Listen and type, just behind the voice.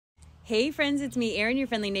Hey friends, it's me, Erin, your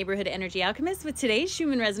friendly neighborhood energy alchemist, with today's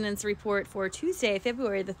Schumann resonance report for Tuesday,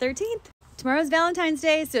 February the 13th. Tomorrow's Valentine's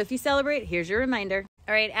Day, so if you celebrate, here's your reminder.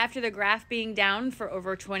 All right, after the graph being down for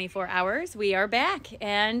over 24 hours, we are back.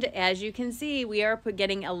 And as you can see, we are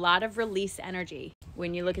getting a lot of release energy.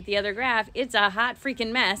 When you look at the other graph, it's a hot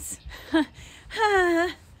freaking mess.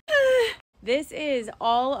 This is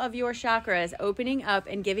all of your chakras opening up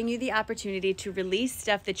and giving you the opportunity to release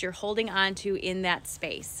stuff that you're holding on to in that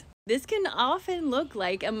space. This can often look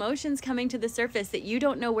like emotions coming to the surface that you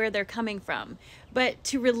don't know where they're coming from. But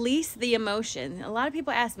to release the emotion, a lot of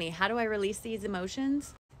people ask me, how do I release these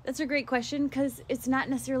emotions? That's a great question because it's not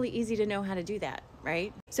necessarily easy to know how to do that,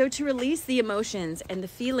 right? So to release the emotions and the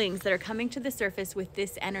feelings that are coming to the surface with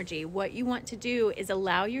this energy, what you want to do is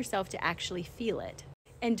allow yourself to actually feel it.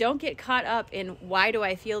 And don't get caught up in why do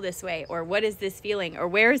I feel this way, or what is this feeling, or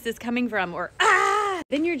where is this coming from, or ah!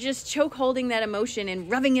 Then you're just choke holding that emotion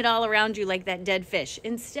and rubbing it all around you like that dead fish.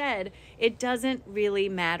 Instead, it doesn't really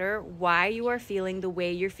matter why you are feeling the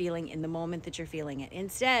way you're feeling in the moment that you're feeling it.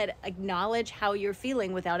 Instead, acknowledge how you're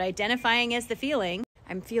feeling without identifying as the feeling.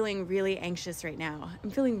 I'm feeling really anxious right now.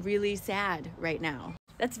 I'm feeling really sad right now.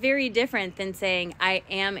 That's very different than saying I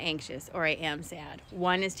am anxious or I am sad.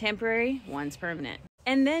 One is temporary, one's permanent.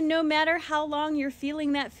 And then no matter how long you're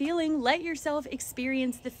feeling that feeling, let yourself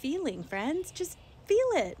experience the feeling, friends. Just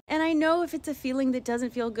feel it. And I know if it's a feeling that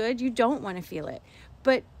doesn't feel good, you don't want to feel it.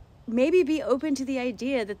 But maybe be open to the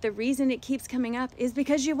idea that the reason it keeps coming up is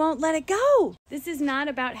because you won't let it go. This is not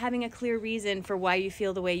about having a clear reason for why you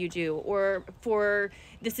feel the way you do,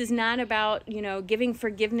 this is not about, giving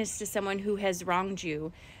forgiveness to someone who has wronged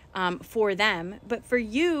you. For them, but for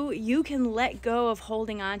you, you can let go of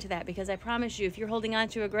holding on to that, because I promise you, if you're holding on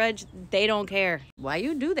to a grudge, they don't care. Why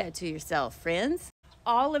you do that to yourself, friends?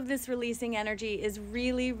 All of this releasing energy is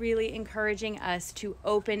really, really encouraging us to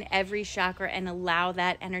open every chakra and allow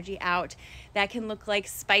that energy out. That can look like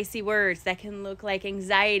spicy words. That can look like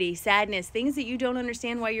anxiety, sadness, things that you don't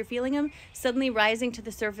understand why you're feeling them, suddenly rising to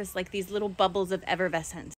the surface like these little bubbles of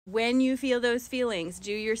effervescence. When you feel those feelings,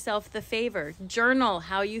 do yourself the favor. Journal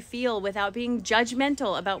how you feel without being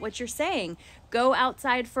judgmental about what you're saying. Go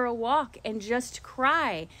outside for a walk and just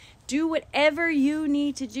cry. Do whatever you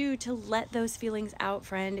need to do to let those feelings out,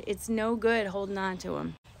 friend. It's no good holding on to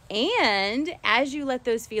them. And as you let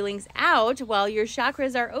those feelings out, while your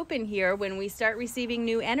chakras are open here, when we start receiving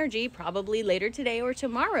new energy, probably later today or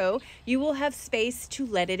tomorrow, you will have space to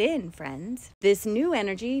let it in, friends. This new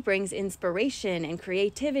energy brings inspiration and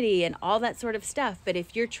creativity and all that sort of stuff. But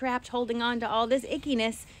if you're trapped holding on to all this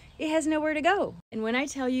ickiness, it has nowhere to go. And when I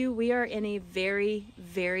tell you we are in a very,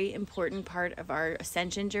 very important part of our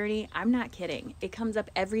ascension journey, I'm not kidding. It comes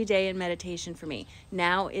up every day in meditation for me.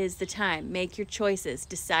 Now is the time. Make your choices.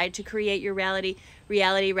 Decide to create your reality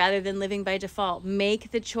rather than living by default.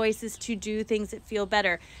 Make the choices to do things that feel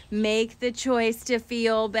better. Make the choice to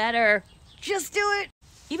feel better. Just do it.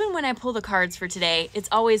 Even when I pull the cards for today, it's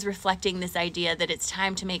always reflecting this idea that it's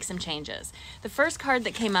time to make some changes. The first card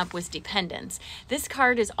that came up was dependence. This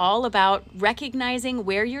card is all about recognizing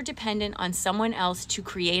where you're dependent on someone else to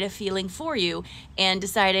create a feeling for you and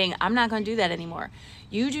deciding, I'm not going to do that anymore.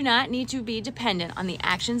 You do not need to be dependent on the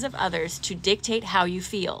actions of others to dictate how you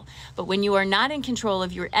feel. But when you are not in control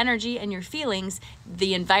of your energy and your feelings,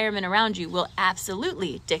 the environment around you will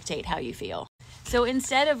absolutely dictate how you feel. So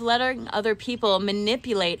instead of letting other people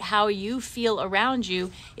manipulate how you feel around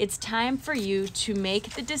you, it's time for you to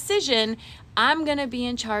make the decision, I'm going to be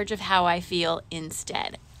in charge of how I feel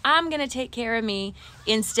instead. I'm going to take care of me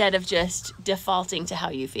instead of just defaulting to how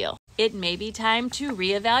you feel. It may be time to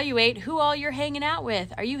reevaluate who all you're hanging out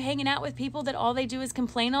with. Are you hanging out with people that all they do is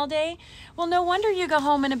complain all day? Well, no wonder you go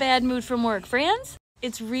home in a bad mood from work, friends.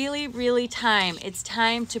 It's really, really time. It's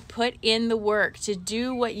time to put in the work, to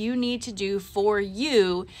do what you need to do for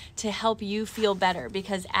you to help you feel better.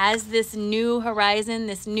 Because as this new horizon,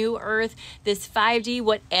 this new earth, this 5D,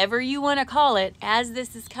 whatever you want to call it, as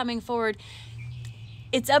this is coming forward,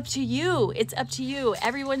 it's up to you. It's up to you.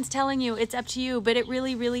 Everyone's telling you it's up to you, but it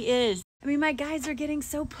really, really is. I mean, my guides are getting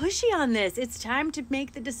so pushy on this. It's time to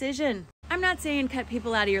make the decision. I'm not saying cut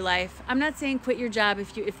people out of your life. I'm not saying quit your job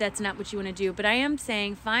if that's not what you want to do. But I am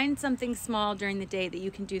saying find something small during the day that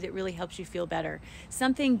you can do that really helps you feel better.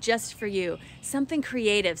 Something just for you. Something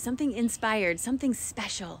creative. Something inspired. Something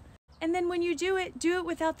special. And then when you do it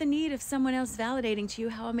without the need of someone else validating to you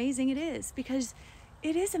how amazing it is. Because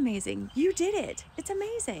it is amazing. You did it. It's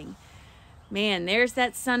amazing. Man, there's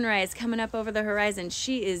that sunrise coming up over the horizon.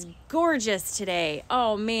 She is gorgeous today.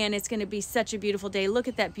 Oh man, it's going to be such a beautiful day. Look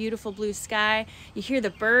at that beautiful blue sky. You hear the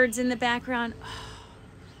birds in the background. Oh,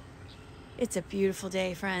 It's a beautiful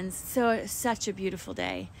day, friends. Such a beautiful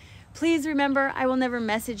day. Please remember, I will never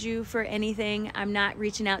message you for anything. I'm not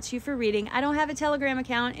reaching out to you for reading. I don't have a Telegram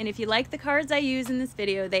account, and if you like the cards I use in this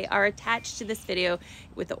video, they are attached to this video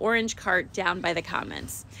with the orange card down by the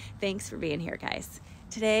comments. Thanks for being here, guys.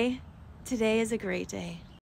 Today is a great day.